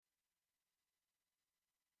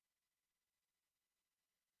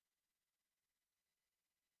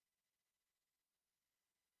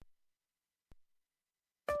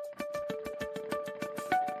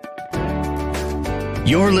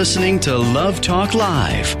You're listening to Love Talk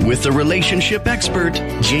Live with the relationship expert,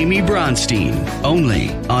 Jamie Bronstein, only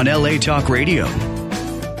on LA Talk Radio.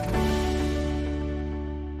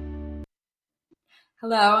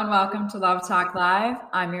 Hello and welcome to Love Talk Live.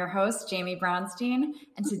 I'm your host, Jamie Bronstein,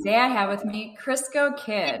 and today I have with me Crisco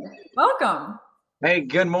Kidd. Welcome. Hey,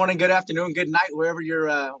 good morning, good afternoon, good night, wherever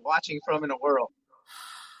you're watching from in the world.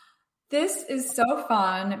 This is so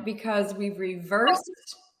fun because we've reversed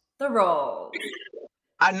the roles.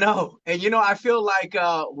 I know. And, I feel like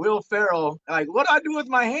Will Ferrell, like, what do I do with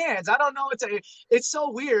my hands? I don't know. It's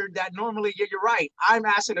so weird that normally, you're right. I'm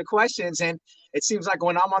asking the questions, and it seems like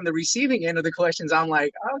when I'm on the receiving end of the questions, I'm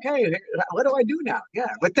like, okay, what do I do now?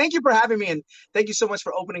 Yeah. But thank you for having me, and thank you so much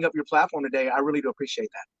for opening up your platform today. I really do appreciate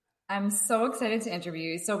that. I'm so excited to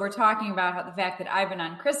interview you. So we're talking about the fact that I've been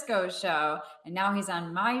on Crisco's show, and now he's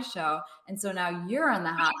on my show. And so now you're on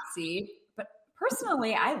the hot seat.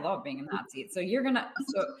 Personally, I love being in the hot seat. So you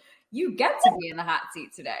get to be in the hot seat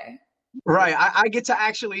today. Right. I get to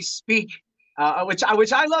actually speak, which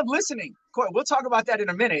I love listening. We'll talk about that in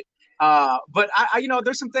a minute. But I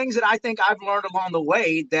there's some things that I think I've learned along the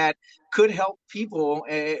way that could help people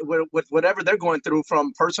with whatever they're going through,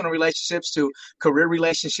 from personal relationships to career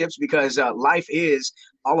relationships, because life is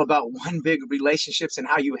all about one big relationships and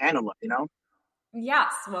how you handle them,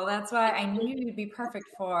 Yes. Well, that's why I knew you'd be perfect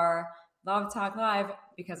for Love Talk Live,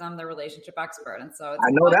 because I'm the relationship expert. And so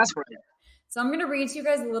I know that's right. So I'm going to read to you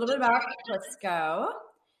guys a little bit about Crisco.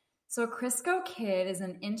 So Crisco Kidd is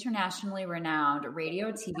an internationally renowned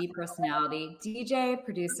radio TV personality, DJ,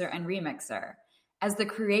 producer, and remixer. As the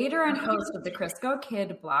creator and host of the Crisco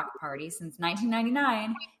Kidd Block Party since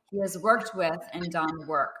 1999, he has worked with and done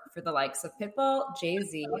work for the likes of Pitbull,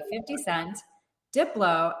 Jay-Z, 50 Cent,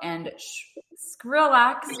 Diplo, and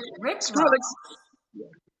Skrillex, Rick Ross,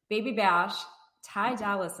 Baby Bash, Ty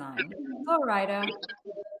Dolla $ign, Flo Rida,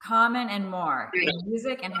 Common, and more in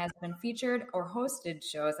music, and has been featured or hosted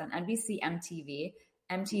shows on NBC, MTV,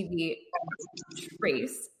 MTV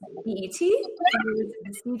Trace, BET,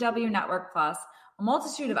 the CW Network Plus, a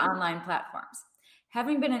multitude of online platforms.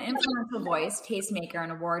 Having been an influential voice, tastemaker,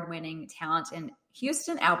 and award-winning talent in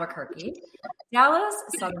Houston, Albuquerque, Dallas,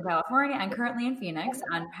 Southern California, and currently in Phoenix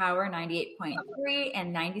on Power 98.3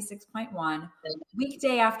 and 96.1,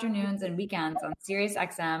 weekday afternoons and weekends on Sirius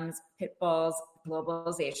XM's Pitbull's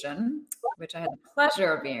Globalization, which I had the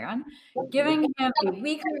pleasure of being on, giving him a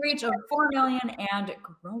weekly reach of 4 million and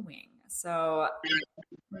growing. So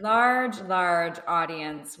large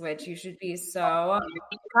audience, which you should be so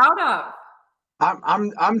proud of.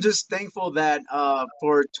 I'm just thankful that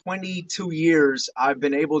for 22 years I've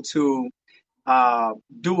been able to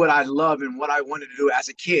do what I love and what I wanted to do as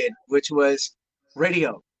a kid, which was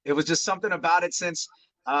radio. It was just something about it since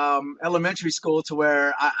elementary school, to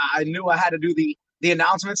where I knew I had to do the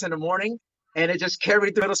announcements in the morning, and it just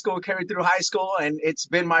carried through middle school, carried through high school, and it's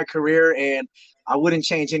been my career, and I wouldn't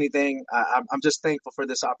change anything. I'm just thankful for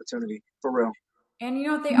this opportunity, for real. And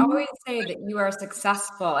they always say that you are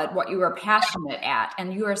successful at what you are passionate at,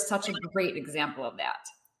 and you are such a great example of that.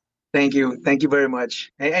 Thank you. Thank you very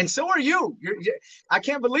much. And so are you. I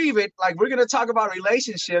can't believe it. Like, we're going to talk about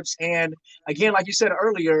relationships. And again, like you said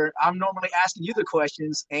earlier, I'm normally asking you the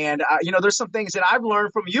questions. And, there's some things that I've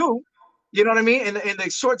learned from you, you know what I mean, in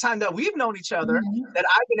the short time that we've known each other, that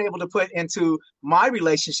I've been able to put into my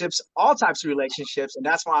relationships, all types of relationships. And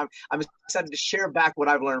that's why I'm excited to share back what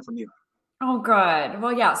I've learned from you. Oh, good.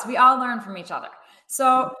 Well, yes, we all learn from each other.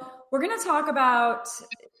 So we're going to talk about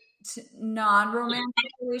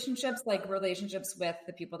non-romantic relationships, like relationships with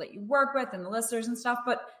the people that you work with and the listeners and stuff.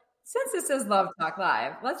 But since this is Love Talk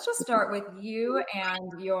Live, let's just start with you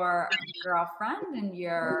and your girlfriend and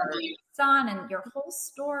your son and your whole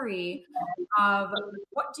story of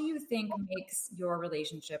what do you think makes your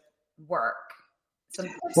relationship work? Some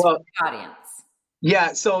tips for the audience.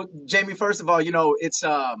 Yeah. So, Jamie, first of all,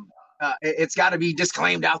 it's got to be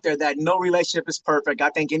disclaimed out there that no relationship is perfect. I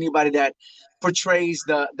think anybody that portrays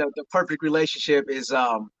the perfect relationship is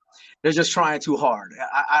they're just trying too hard.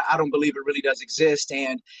 I don't believe it really does exist,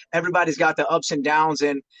 and everybody's got the ups and downs.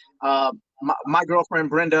 And my girlfriend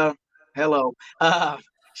Brenda, hello,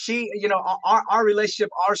 she, our relationship,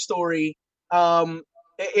 our story,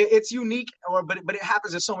 it's unique, but it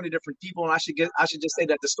happens to so many different people. And I should just say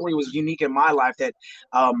that the story was unique in my life, that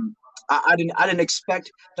I didn't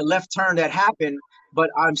expect the left turn that happened, but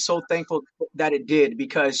I'm so thankful that it did,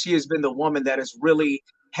 because she has been the woman that has really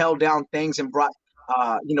held down things and brought,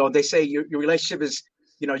 they say your relationship is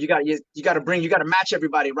you got to match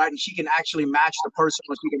everybody, right? And she can actually match the person,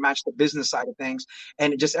 or she can match the business side of things,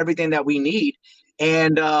 and just everything that we need.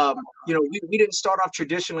 And we didn't start off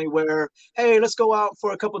traditionally where, hey, let's go out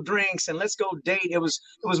for a couple drinks and let's go date. It was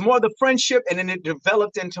more the friendship, and then it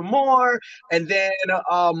developed into more. And then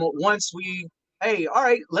once we, hey, all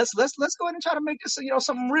right, let's go ahead and try to make this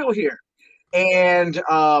something real here. And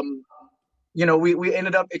we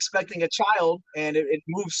ended up expecting a child, and it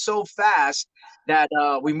moved so fast that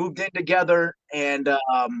we moved in together, and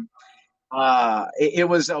it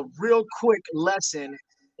was a real quick lesson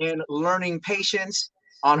in learning patience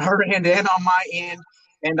on her end and on my end,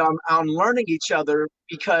 and on learning each other,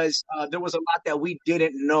 because there was a lot that we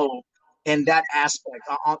didn't know in that aspect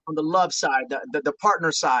on the love side, the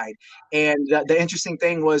partner side. And the interesting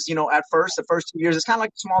thing was, at first, the first 2 years, it's kind of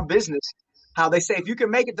like small business. How they say, if you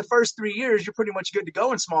can make it the first 3 years, you're pretty much good to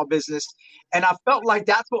go in small business. And I felt like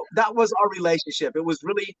that was our relationship. It was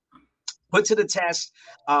really put to the test.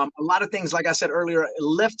 A lot of things, like I said earlier,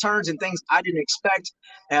 left turns and things I didn't expect.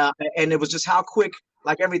 And it was just how quick,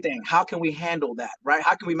 like everything, how can we handle that, right?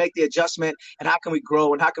 How can we make the adjustment, and how can we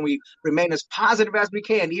grow, and how can we remain as positive as we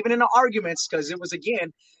can, even in the arguments? Because it was,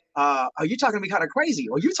 again, are you talking to me kind of crazy?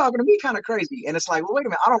 Or you talking to me kind of crazy? And it's like, well, wait a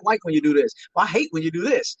minute, I don't like when you do this. Well, I hate when you do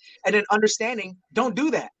this. And then understanding, don't do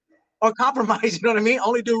that. Or compromise, you know what I mean?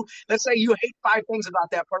 Only do, let's say you hate 5 things about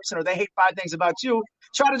that person, or they hate 5 things about you.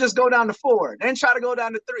 Try to just go down to 4, then try to go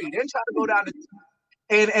down to 3, then try to go down to 2.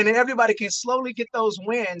 And then everybody can slowly get those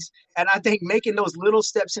wins. And I think making those little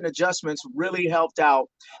steps and adjustments really helped out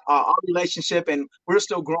our relationship. And we're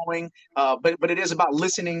still growing, but it is about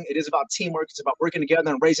listening. It is about teamwork. It's about working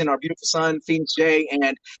together and raising our beautiful son, Phoenix J.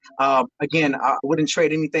 And again, I wouldn't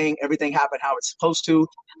trade anything. Everything happened how it's supposed to.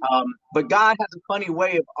 But God has a funny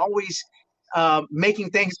way of always making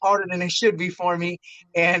things harder than they should be for me.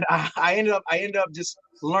 And I ended up just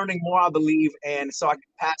learning more, I believe. And so I can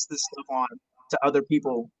pass this stuff on to other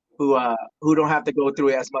people who don't have to go through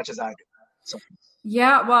it as much as I do. So.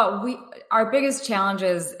 Yeah, well, our biggest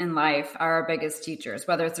challenges in life are our biggest teachers,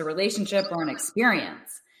 whether it's a relationship or an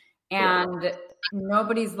experience. And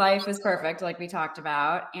nobody's life is perfect, like we talked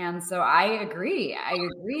about. And so I agree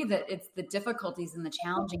that it's the difficulties and the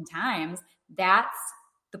challenging times. That's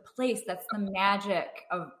the place, that's the magic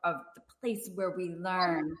of the place where we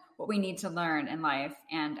learn what we need to learn in life,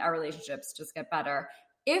 and our relationships just get better.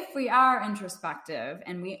 If we are introspective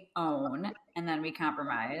and we own, and then we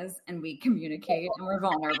compromise and we communicate and we're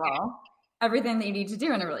vulnerable, everything that you need to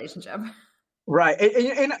do in a relationship. Right.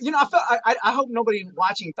 And I felt, I hope nobody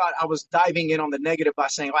watching thought I was diving in on the negative by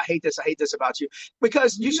saying, oh, I hate this about you,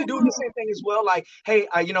 because you should do the same thing as well. Like, hey,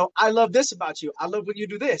 I love this about you. I love when you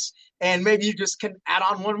do this. And maybe you just can add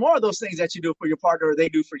on one more of those things that you do for your partner, or they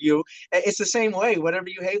do for you. It's the same way. Whatever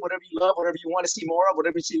you hate, whatever you love, whatever you want to see more of,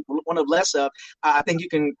 whatever you want of less of, I think you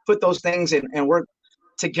can put those things and work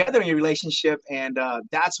together in your relationship. And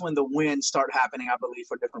that's when the wins start happening, I believe,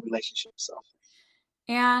 for different relationships. So.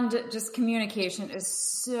 And just communication is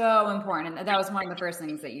so important. And that was one of the first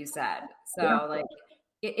things that you said. So like,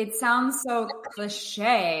 it sounds so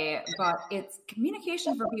cliche, but it's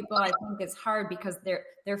communication for people. I think is hard because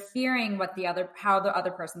they're fearing how the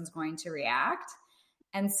other person's going to react.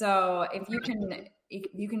 And so if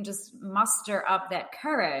you can just muster up that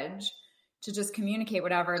courage to just communicate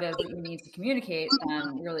whatever it is that you need to communicate,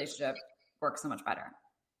 then your relationship works so much better.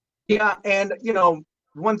 Yeah. And,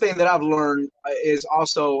 one thing that I've learned is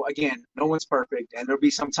also, again, no one's perfect. And there'll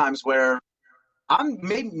be some times where I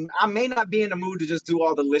may not be in the mood to just do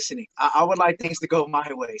all the listening. I would like things to go my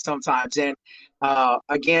way sometimes. And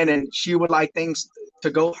again, and she would like things to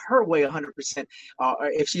go her way 100%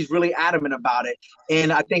 if she's really adamant about it.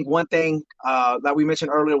 And I think one thing that we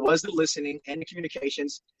mentioned earlier was the listening and the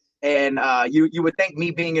communications. And you would think,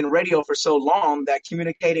 me being in radio for so long, that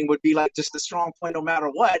communicating would be like just a strong point no matter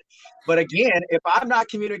what. But again, if I'm not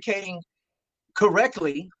communicating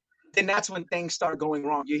correctly, then that's when things start going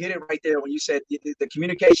wrong. You hit it right there when you said the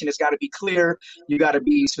communication has got to be clear. You got to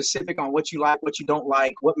be specific on what you like, what you don't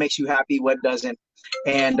like, what makes you happy, what doesn't.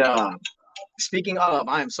 And speaking of,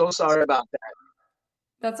 I am so sorry about that.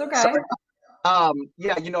 That's okay.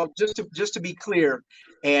 So, just to be clear,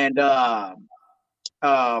 and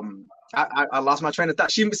I lost my train of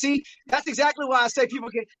thought. That's exactly why I say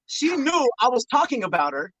she knew I was talking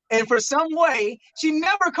about her, and for some way, she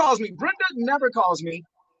never calls me. Brenda never calls me,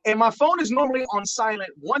 and my phone is normally on silent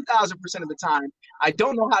 1,000% of the time. I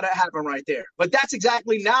don't know how that happened right there, but that's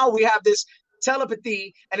exactly, now we have this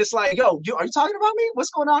telepathy, and it's like, yo, are you talking about me? What's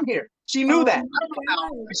going on here? She knew that.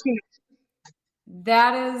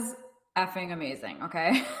 That is effing amazing.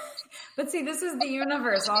 Okay. But see, this is the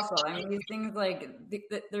universe also. I mean, these things like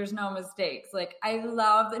there's no mistakes. Like I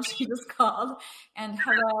love that she just called and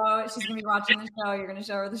hello, she's gonna be watching the show. You're gonna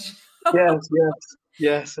show her the show.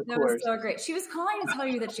 Yes, of That course. was so great. She was calling to tell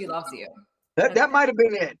you that she loves you. That might have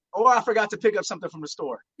been it, or I forgot to pick up something from the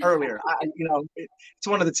store earlier. It's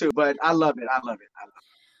one of the two. But I love it.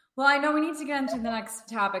 Well, I know we need to get into the next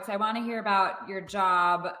topics. I want to hear about your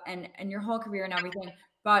job and your whole career and everything.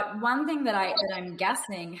 But one thing that I'm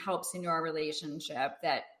guessing helps in your relationship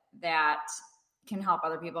that can help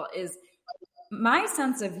other people is my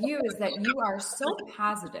sense of you is that you are so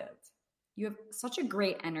positive. You have such a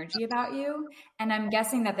great energy about you, and I'm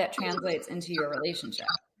guessing that translates into your relationship.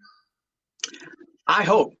 I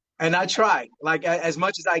hope, and I try like as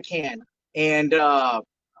much as I can. And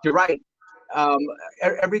you're right.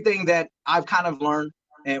 Everything that I've kind of learned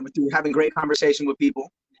and through having great conversation with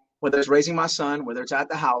people, whether it's raising my son, whether it's at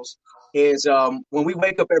the house, is when we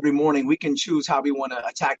wake up every morning, we can choose how we want to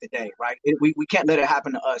attack the day, right? We can't let it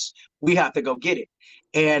happen to us. We have to go get it.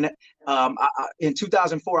 And in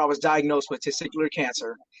 2004, I was diagnosed with testicular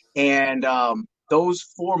cancer. And those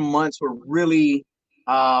 4 months were really,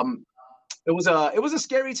 it was a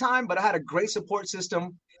scary time, but I had a great support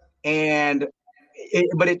system. And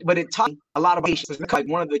it taught me a lot of patience, like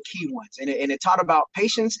one of the key ones, and it taught about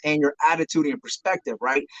patience and your attitude and your perspective,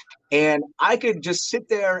 right? And I could just sit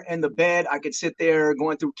there in the bed, I could sit there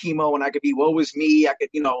going through chemo, and I could be woe is me, I could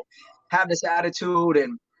have this attitude,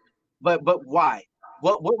 but why?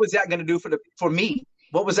 What was that going to do for me?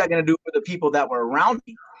 What was that going to do for the people that were around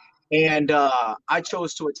me? And I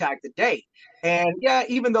chose to attack the day. And yeah,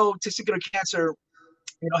 even though testicular cancer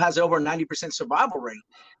has over a 90% survival rate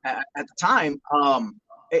at the time,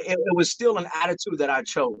 it was still an attitude that I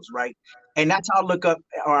chose, right? And that's how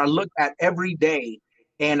I look at every day.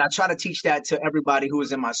 And I try to teach that to everybody who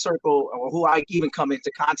is in my circle or who I even come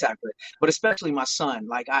into contact with, but especially my son.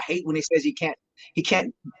 Like, I hate when he says he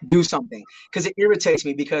can't do something, because it irritates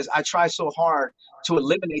me, because I try so hard to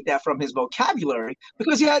eliminate that from his vocabulary,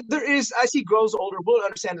 because as he grows older, we'll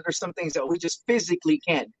understand that there's some things that we just physically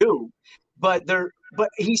can't do, but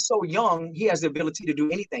he's so young, he has the ability to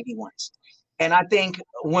do anything he wants. And I think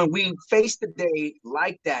when we face the day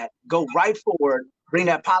like that, go right forward, bring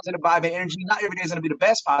that positive vibe and energy. Not every day is going to be the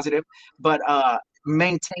best positive, but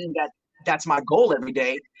maintain that's my goal every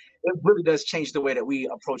day. It really does change the way that we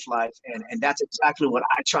approach life. And that's exactly what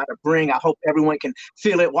I try to bring. I hope everyone can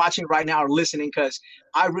feel it watching right now or listening, because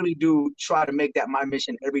I really do try to make that my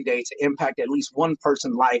mission every day, to impact at least one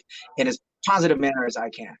person's life in as positive manner as I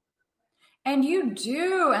can. And you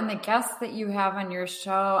do, and the guests that you have on your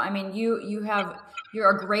show, I mean, you're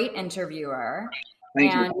a great interviewer.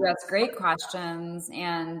 Thank and you. You ask great questions,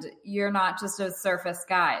 and you're not just a surface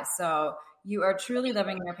guy. So you are truly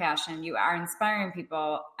living your passion. You are inspiring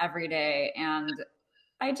people every day. And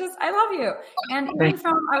I love you. And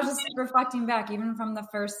I was just reflecting back, even from the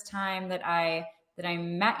first time that I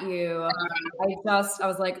met you, I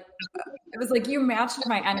was like, it was like you matched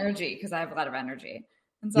my energy, because I have a lot of energy.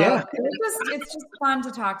 And so it's just fun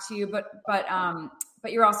to talk to you, but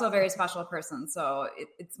you're also a very special person. So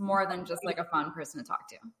it's more than just like a fun person to talk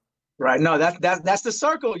to. Right. No, that's the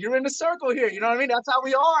circle. You're in the circle here. You know what I mean? That's how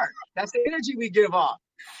we are. That's the energy we give off.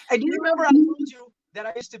 And do you remember I told you that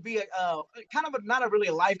I used to be not really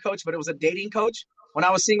a life coach, but it was a dating coach. When I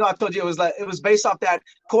was single, I told you it was based off that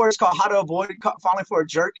course called How to Avoid Falling for a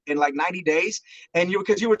Jerk in like 90 Days. And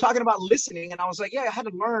because you were talking about listening, and I was like, yeah, I had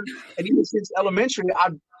to learn. And even since elementary,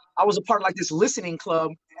 I was a part of like this listening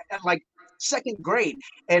club at like second grade.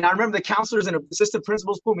 And I remember the counselors and assistant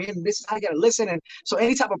principals put me in, this is how you got to listen. And so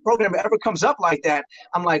any type of program that ever comes up like that,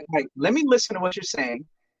 I'm like, let me listen to what you're saying,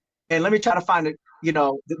 and let me try to find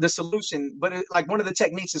the solution. But like one of the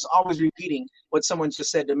techniques is always repeating what someone just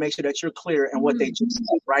said to make sure that you're clear in what they just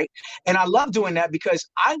said, right? And I love doing that, because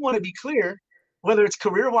I want to be clear, whether it's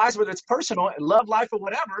career-wise, whether it's personal, love life, or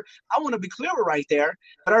whatever. I want to be clearer right there.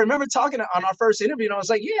 But I remember talking on our first interview, and I was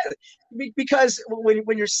like, yeah, because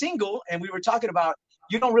when you're single, and we were talking about,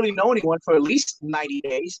 you don't really know anyone for at least 90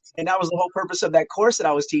 days. And that was the whole purpose of that course that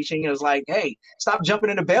I was teaching. It was like, hey, stop jumping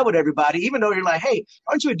into bed with everybody, even though you're like, hey,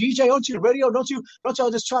 aren't you a DJ? Aren't you a radio? Don't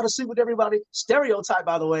y'all just try to sleep with everybody? Stereotype,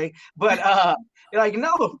 by the way. But you're like,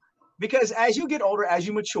 no, because as you get older, as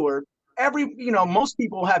you mature, most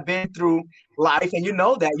people have been through life, and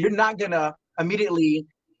that you're not going to immediately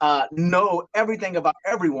know everything about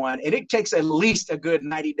everyone. And it takes at least a good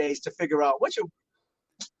 90 days to figure out what's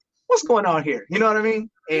going on here. You know what I mean?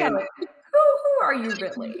 And who are you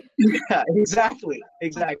really? Yeah, exactly.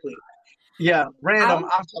 Yeah, random,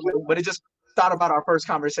 I'm sorry, but it just thought about our first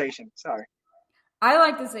conversation. Sorry. I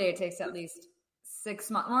like to say it takes at least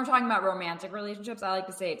 6 months. When we're talking about romantic relationships, I like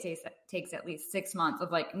to say it takes at least 6 months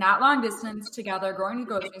of like not long distance together, going to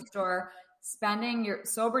the grocery store, spending your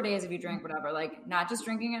sober days if you drink, whatever, like not just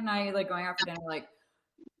drinking at night, like going out for dinner, like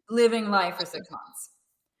living life for 6 months.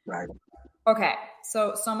 Right. Okay.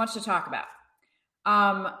 So much to talk about.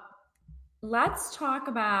 Let's talk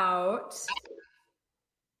about,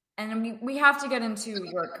 and we have to get into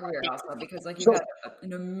your career also, because like you've had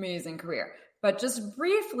an amazing career. But just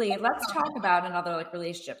briefly, let's talk about another like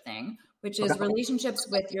relationship thing, which is relationships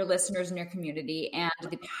with your listeners in your community and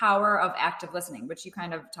the power of active listening, which you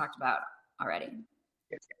kind of talked about already.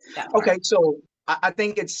 Okay, so I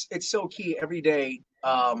think it's so key every day.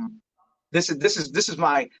 This is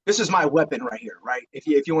my weapon right here, right? If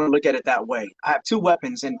you want to look at it that way, I have two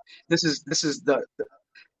weapons, and this is the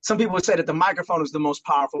some people would say that the microphone is the most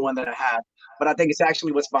powerful one that I have, but I think it's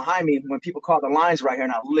actually what's behind me when people call the lines right here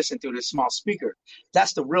and I listen through this small speaker.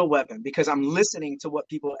 That's the real weapon, because I'm listening to what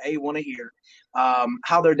people want to hear,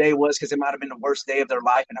 how their day was, because it might have been the worst day of their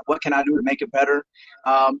life, and what can I do to make it better?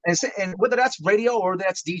 And whether that's radio or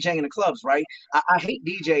that's DJing in the clubs, right? I hate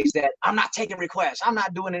DJs that I'm not taking requests, I'm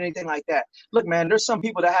not doing anything like that. Look, man, there's some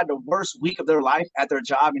people that had the worst week of their life at their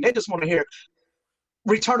job, and they just want to hear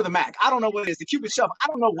Return to the Mac. I don't know what it is. The Cupid Shuffle. I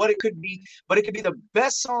don't know what it could be, but it could be the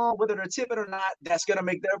best song, whether they're tipping or not, that's going to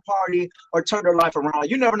make their party or turn their life around.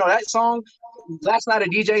 You never know. That song, Last Night a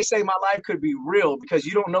DJ Saved My Life, could be real, because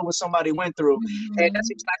you don't know what somebody went through. And that's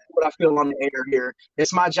exactly what I feel on the air here.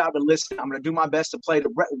 It's my job to listen. I'm going to do my best to play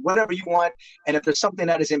whatever you want. And if there's something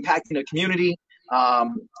that is impacting the community,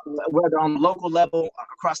 whether on the local level,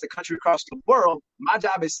 across the country, across the world, my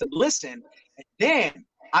job is to listen. And then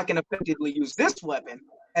I can effectively use this weapon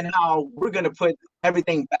and how we're going to put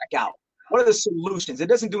everything back out. What are the solutions? It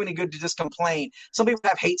doesn't do any good to just complain. Some people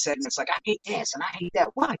have hate segments like, I hate this and I hate that.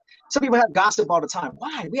 Why? Some people have gossip all the time.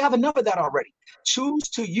 Why? We have enough of that already. Choose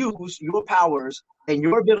to use your powers and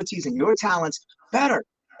your abilities and your talents better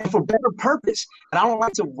and for better purpose. And I don't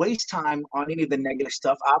like to waste time on any of the negative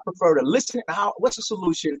stuff. I prefer to listen. What's the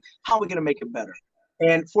solution? How are we going to make it better?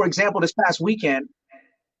 And for example, this past weekend,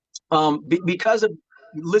 because of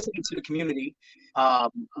listening to the community,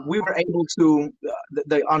 we were able to,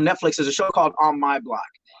 on Netflix, there's a show called On My Block.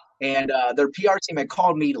 And their PR team had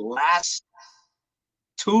called me last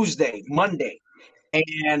Monday.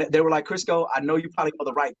 And they were like, Crisco, I know you probably know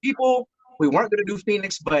the right people. We weren't going to do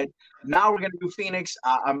Phoenix, but now we're going to do Phoenix.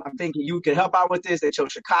 I'm thinking you could help out with this. They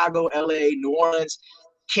chose Chicago, LA, New Orleans.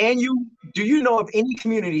 Do you know of any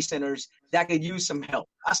community centers that could use some help?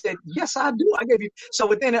 I said, yes, I do. I gave you. So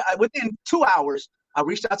within 2 hours, I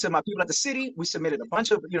reached out to my people at the city. We submitted a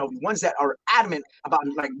bunch of, ones that are adamant about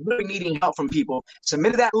like really needing help from people.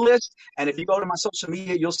 Submitted that list. And if you go to my social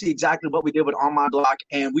media, you'll see exactly what we did with On My Block.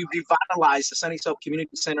 And we revitalized the Sunny Soap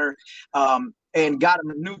Community Center, and got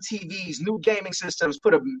them new TVs, new gaming systems,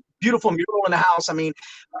 put a beautiful mural in the house. I mean,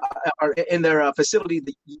 or in their facility,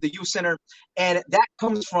 the youth center. And that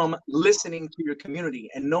comes from listening to your community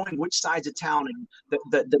and knowing which sides of town and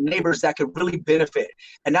the neighbors that could really benefit.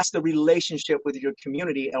 And that's the relationship with your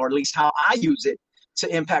community, or at least how I use it to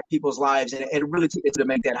impact people's lives. And it really took it to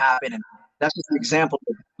make that happen. And that's just an example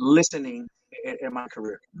of listening in my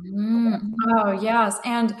career. Oh, yes.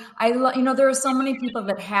 And there are so many people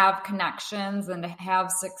that have connections and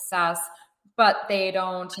have success, but they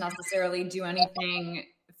don't necessarily do anything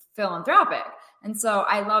philanthropic. And so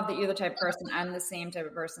I love that you're the type of person, I'm the same type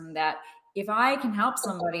of person, that if I can help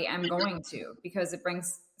somebody, I'm going to, because it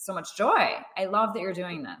brings so much joy. I love that you're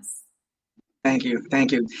doing this. Thank you.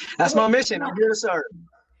 Thank you. That's my mission. I'm here to serve.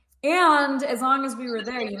 And as long as we were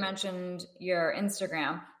there, you mentioned your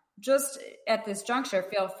Instagram. Just at this juncture,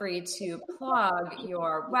 feel free to plug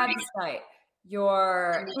your website,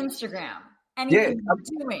 your Instagram, anything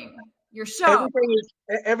you're doing, your show.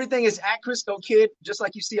 Everything is at Crisco Kidd, just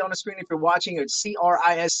like you see on the screen. If you're watching, it's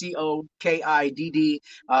CriscoKidd,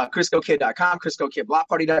 CriscoKidd.com,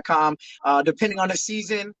 CriscoKiddBlockParty.com. Depending on the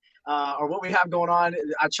season or what we have going on,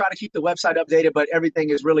 I try to keep the website updated, but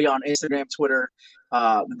everything is really on Instagram, Twitter.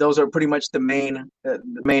 Those are pretty much the main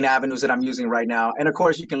avenues that I'm using right now. And of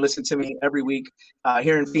course, you can listen to me every week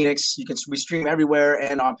here in Phoenix. We stream everywhere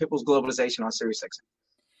and on Pitbull's Globalization on Sirius XM.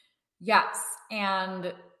 Yes,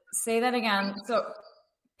 and say that again. So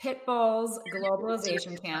Pitbull's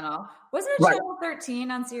Globalization channel. Wasn't it Channel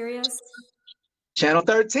 13 on Sirius? Channel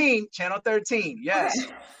 13. Yes.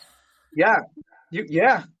 Okay. Yeah.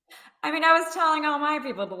 Yeah. I mean, I was telling all my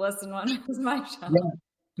people to listen when it was my show. Yeah.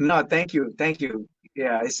 No, thank you.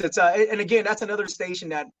 Yeah, it's and again, that's another station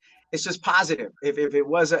that it's just positive. If it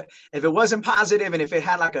wasn't positive, and if it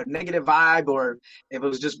had like a negative vibe, or if it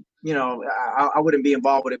was just, I wouldn't be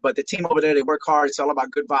involved with it. But the team over there, they work hard. It's all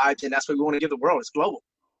about good vibes, and that's what we want to give the world. It's global.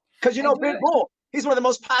 Because Pitbull, he's one of the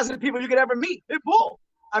most positive people you could ever meet. Pitbull.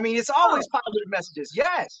 I mean, it's always positive messages.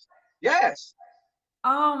 Yes. Yes.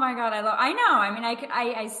 Oh my God, I know. I mean,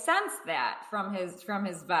 I sense that from his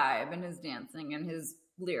vibe and his dancing and his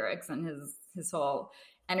lyrics and his whole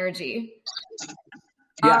energy.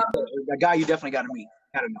 Yeah, a guy you definitely got to meet.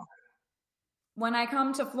 Got to know. When I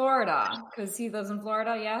come to Florida, because he lives in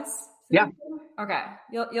Florida, yes? Yeah. Okay,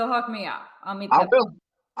 you'll hook me up. I'll meet. I will.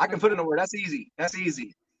 I can put in a word. That's easy. That's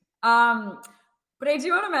easy. But I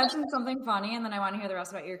do want to mention something funny, and then I want to hear the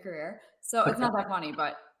rest about your career. So it's not that funny,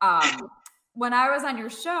 but when I was on your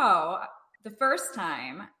show the first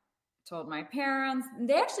time, I told my parents,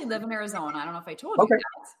 they actually live in Arizona. I don't know if I told you that.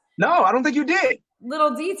 No, I don't think you did.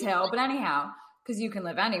 Little detail, but anyhow, because you can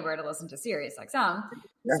live anywhere to listen to Sirius XM.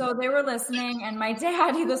 Yeah. So they were listening, and my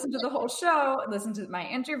dad, he listened to the whole show, listened to my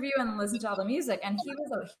interview, and listened to all the music, and he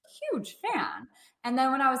was a huge fan. And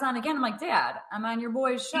then when I was on again, I'm like, Dad, I'm on your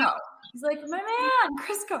boy's show. He's like, my man,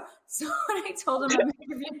 Crisco. So when I told him I'm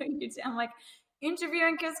interviewing you, I'm like,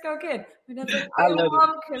 interviewing Crisco Kidd. My dad's like, I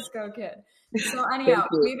love Crisco Kidd. So anyhow,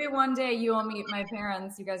 maybe one day you will meet my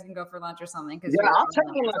parents. You guys can go for lunch or something. Yeah, I'll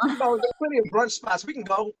tell you, there's plenty of brunch spots. We can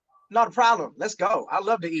go. Not a problem. Let's go. I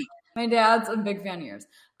love to eat. My dad's a big fan of yours.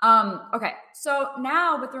 Okay, so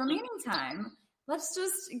now with the remaining time, let's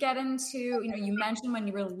just get into, you mentioned when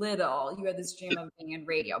you were little, you had this dream of being in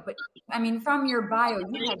radio. But I mean, from your bio,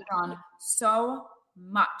 you have done so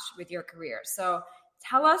much with your career. So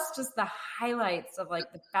tell us just the highlights of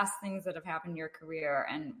like the best things that have happened in your career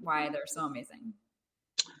and why they're so amazing.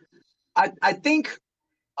 I think,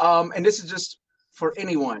 and this is just for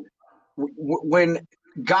anyone, when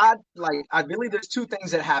God, I believe there's two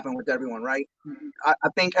things that happen with everyone, right? I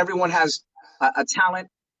think everyone has a talent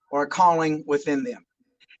or a calling within them.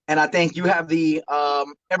 And I think you have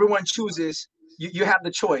everyone chooses, you have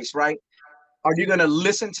the choice, right? Are you going to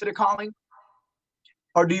listen to the calling,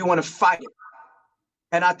 or do you want to fight it?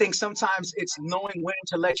 And I think sometimes it's knowing when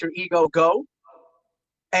to let your ego go.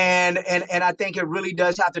 And I think it really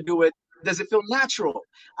does have to do with, does it feel natural?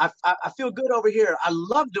 I feel good over here. I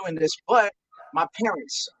love doing this, but my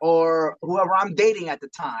parents or whoever I'm dating at the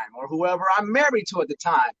time or whoever I'm married to at the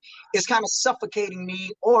time is kind of suffocating me,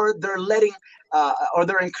 or they're or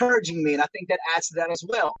they're encouraging me. And I think that adds to that as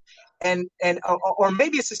well. Or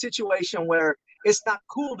maybe it's a situation where it's not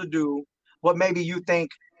cool to do what maybe you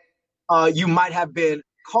think you might have been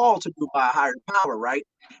called to do by a higher power, right?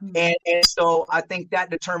 And so I think that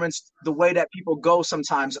determines the way that people go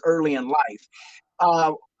sometimes early in life.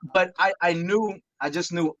 But I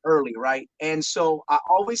just knew early, right? And so I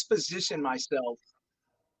always position myself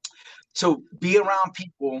to be around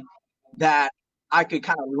people that I could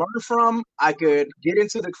kind of learn from. I could get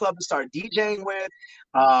into the club and start DJing with.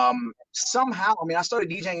 Somehow, I mean, I started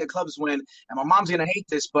DJing at clubs and my mom's going to hate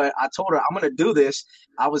this, but I told her I'm going to do this.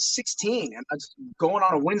 I was 16 and I was going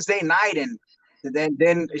on a Wednesday night, and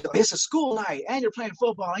then it's a school night and you're playing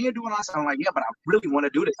football and you're doing all this. I'm like, yeah, but I really want to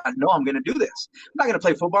do this. I know I'm going to do this. I'm not going to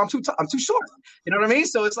play football. I'm too short. You know what I mean?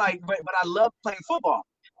 So it's like, but I love playing football.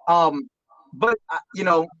 But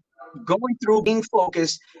going through being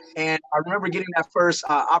focused, and I remember getting that first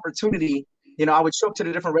opportunity. I would show up to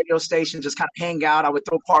the different radio stations, just kind of hang out. I would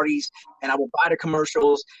throw parties, and I would buy the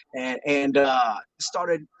commercials, and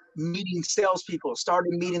started meeting salespeople,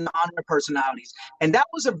 started meeting the on-air personalities, and that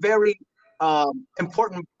was a very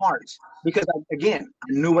important part because I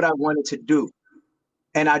knew what I wanted to do,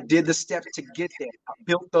 and I did the steps to get there. I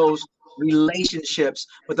built those relationships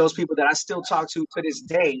with those people that I still talk to this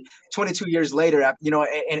day, 22 years later,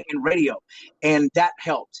 in radio, and that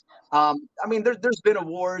helped. I mean, there's been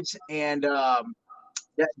awards and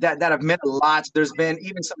that have meant a lot. There's been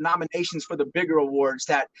even some nominations for the bigger awards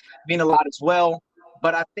that mean a lot as well.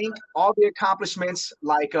 But I think all the accomplishments,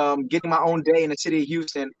 like getting my own day in the city of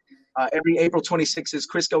Houston, every April 26th is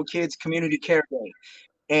Crisco Kidd's Community Care Day,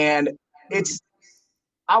 and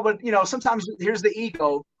sometimes here's the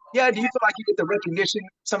ego. Yeah, do you feel like you get the recognition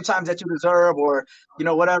sometimes that you deserve, or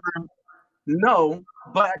whatever? No,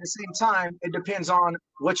 but at the same time, it depends on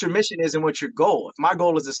what your mission is and what your goal. If my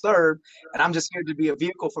goal is to serve, and I'm just here to be a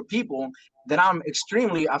vehicle for people, then I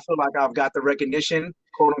feel like I've got the recognition,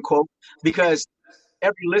 quote unquote, because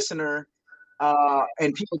every listener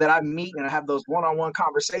and people that I meet and I have those one-on-one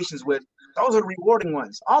conversations with, those are the rewarding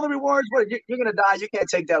ones. All the rewards, you're going to die. You can't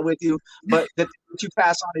take that with you. But that you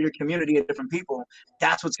pass on to your community and different people,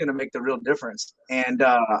 that's what's going to make the real difference. And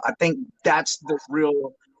I think that's the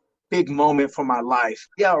real big moment for my life.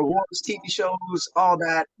 Yeah, awards, TV shows, all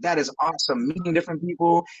that. That is awesome. Meeting different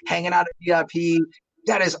people, hanging out at VIP.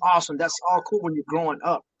 That is awesome. That's all cool when you're growing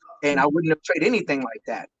up. And I wouldn't have traded anything like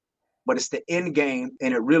that. But it's the end game,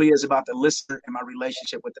 and it really is about the listener and my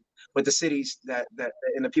relationship with the cities that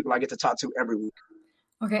and the people I get to talk to every week.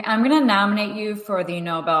 Okay, I'm going to nominate you for the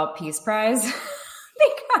Nobel Peace Prize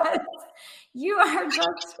because you are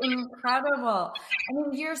just incredible. I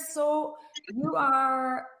mean, you're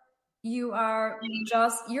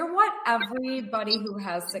what everybody who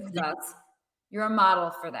has success, you're a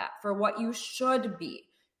model for that, for what you should be.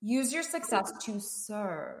 Use your success to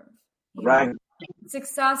serve. Right. Know?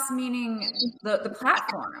 Success meaning the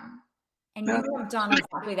platform. And you have done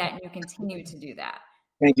exactly that, and you continue to do that.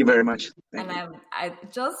 Thank you very much. I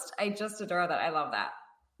just adore that. I love that.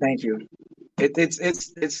 Thank you.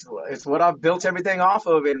 It's what I've built everything off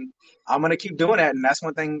of, and I'm gonna keep doing that. And that's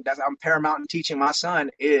one thing that I'm paramount in teaching my son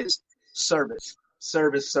is service, no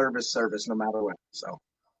matter what. So.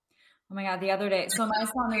 Oh my God! The other day, so my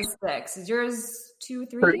son is 6. Is yours 2,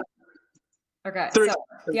 3? 3. Okay. 3. So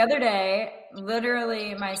the other day,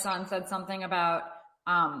 literally, my son said something about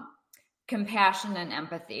compassion and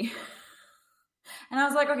empathy. And I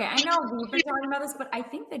was like, okay, I know we've been talking about this, but I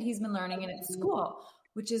think that he's been learning it at school,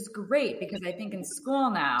 which is great because I think in school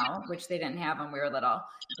now, which they didn't have when we were little,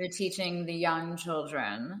 they're teaching the young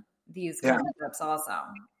children these concepts also.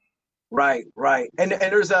 Right. And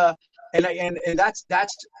there's and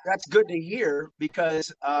that's good to hear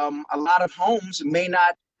because a lot of homes may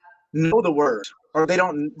not know the word, or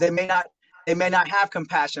they may not have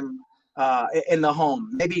compassion in the home.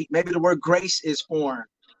 Maybe the word grace is foreign.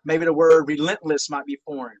 Maybe the word relentless might be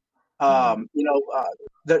foreign.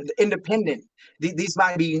 The independent. These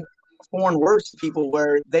might be foreign words to people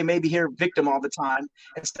where they maybe hear victim all the time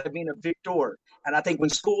instead of being a victor. And I think when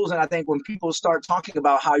people start talking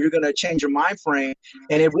about how you're going to change your mind frame,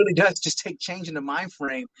 and it really does just take changing the mind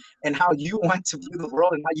frame and how you want to view the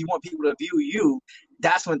world and how you want people to view you,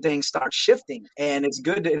 that's when things start shifting. And it's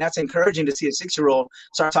good and that's encouraging to see a 6-year-old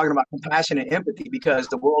start talking about compassion and empathy, because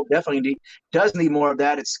the world definitely does need more of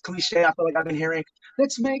that. It's cliche. I feel like I've been hearing,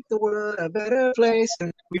 let's make the world a better place.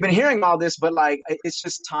 And we've been hearing all this, but like, it's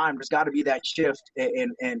just time. There's got to be that shift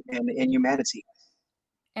in humanity.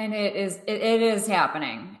 And it is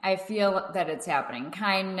happening. I feel that it's happening.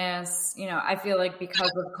 Kindness, I feel like because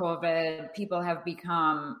of COVID, people have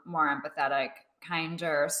become more empathetic,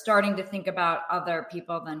 kinder, starting to think about other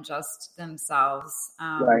people than just themselves.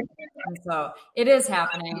 Right. And so it is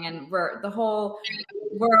happening. And the whole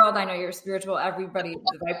world, I know you're spiritual, everybody,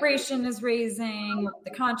 the vibration is raising,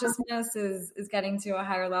 the consciousness is getting to a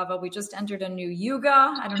higher level. We just entered a new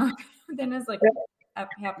yuga. I don't know if that is like, that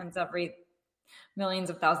happens every millions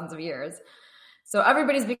of thousands of years. So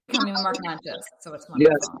everybody's becoming more conscious. So it's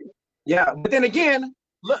wonderful. Yes. Yeah. But then again,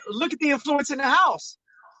 look at the influence in the house.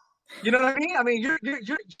 You know what I mean? I mean, you're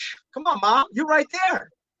come on, Mom, you're right there.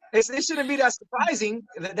 It shouldn't be that surprising.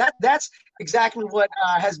 That's exactly what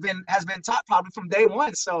has been taught probably from day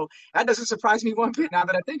one. So that doesn't surprise me one bit now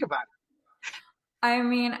that I think about it. I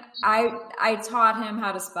mean, I taught him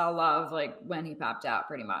how to spell love like when he popped out,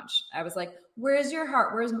 pretty much. I was like, "Where's your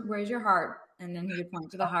heart? Where's your heart?" And then he would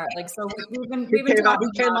point to the heart. Like, so we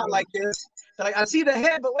came out like this. Like, I see the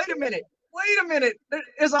head, but wait a minute.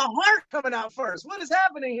 There's a heart coming out first. What is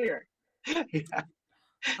happening here? Yeah.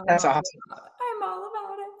 That's awesome. I'm all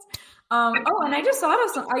about it. And I just thought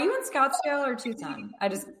of some. Are you in Scottsdale or Tucson? I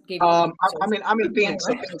just gave you. I'm in Phoenix,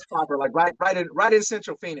 so Phoenix proper, like right in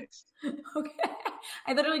Central Phoenix. Okay.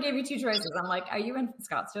 I literally gave you 2 choices. I'm like, are you in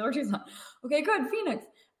Scottsdale or Tucson? Okay, good. Phoenix.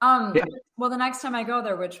 Yeah. Well, the next time I go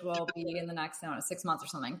there, which will be in the next, 6 months or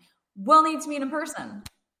something, we'll need to meet in person.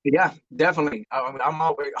 Yeah, definitely. I'm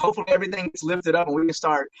always, hopefully everything is lifted up and we can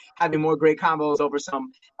start having more great combos over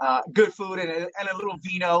some good food and a little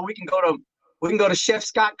vino. We can go to Chef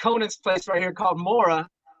Scott Conan's place right here called Mora,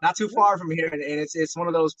 not too far from here, and it's one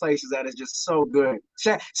of those places that is just so good.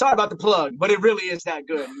 Sorry about the plug, but it really is that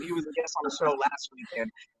good. He was a guest on the show last week, and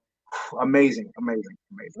amazing.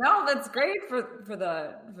 No, that's great for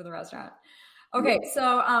the restaurant. Okay,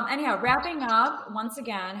 so anyhow, wrapping up, once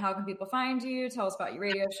again, how can people find you? Tell us about your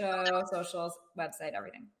radio show, socials, website,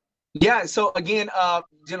 everything. Yeah. So again,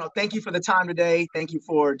 thank you for the time today. Thank you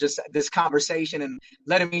for just this conversation and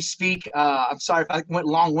letting me speak. I'm sorry if I went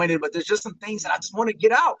long-winded, but there's just some things that I just want to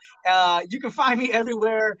get out. You can find me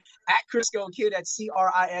everywhere at Crisco Kidd, at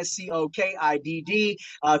CriscoKidd.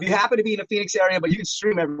 If you happen to be in the Phoenix area, but you can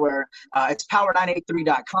stream everywhere, it's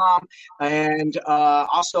power983.com. And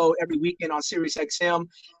also every weekend on Sirius XM,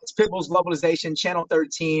 it's Pitbull's Globalization, Channel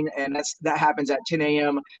 13, and that happens at 10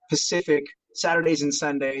 a.m. Pacific Saturdays and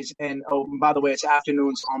Sundays. And oh, by the way, it's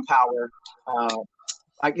afternoons on Power.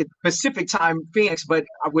 I get Pacific time, Phoenix, but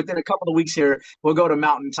within a couple of weeks here, we'll go to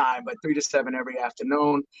Mountain time, but 3 to 7 every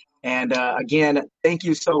afternoon. And again, thank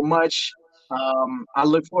you so much. I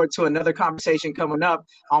look forward to another conversation coming up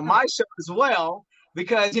on my show as well,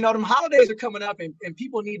 because, you know, them holidays are coming up and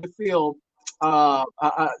people need to feel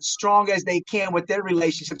strong as they can with their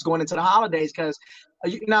relationships going into the holidays. Because,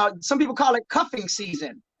 now, some people call it cuffing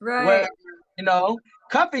season. Right. Where, you know,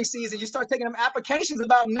 cuffing season, you start taking them applications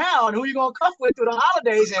about now and who you're going to cuff with through the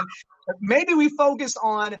holidays. And maybe we focus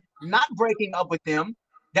on not breaking up with them.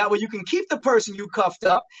 That way you can keep the person you cuffed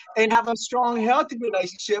up and have a strong, healthy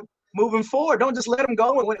relationship moving forward. Don't just let them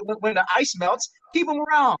go when the ice melts. Keep them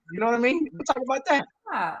around. You know what I mean? We'll talk about that.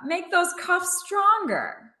 Yeah, make those cuffs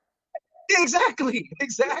stronger. Exactly.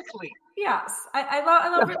 Yes, I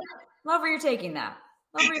love where you're taking that.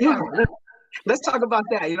 Love where you're going with that. Let's talk about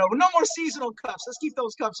that. You know, no more seasonal cuffs. Let's keep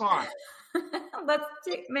those cuffs on. Let's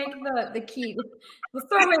make the key. Let's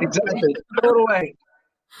throw away. Exactly. Throw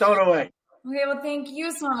it away. Okay, well, thank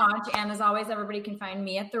you so much. And as always, everybody can find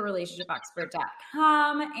me at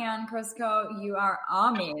therelationshipexpert.com. And Crisco, you are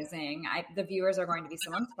amazing. The viewers are going to be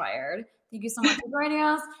so inspired. Thank you so much for joining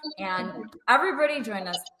us. And everybody join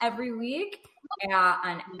us every week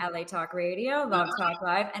on LA Talk Radio, Love Talk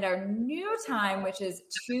Live, and our new time, which is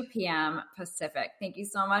 2 p.m. Pacific. Thank you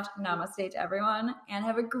so much. Namaste to everyone. And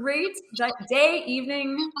have a great day,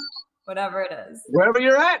 evening, whatever it is. Wherever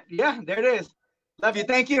you're at. Yeah, there it is. Love you.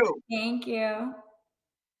 Thank you. Thank you.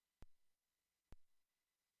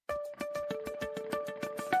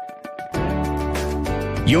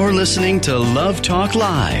 You're listening to Love Talk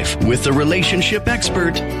Live with the relationship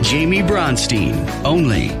expert, Jamie Bronstein,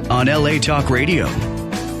 only on LA Talk Radio.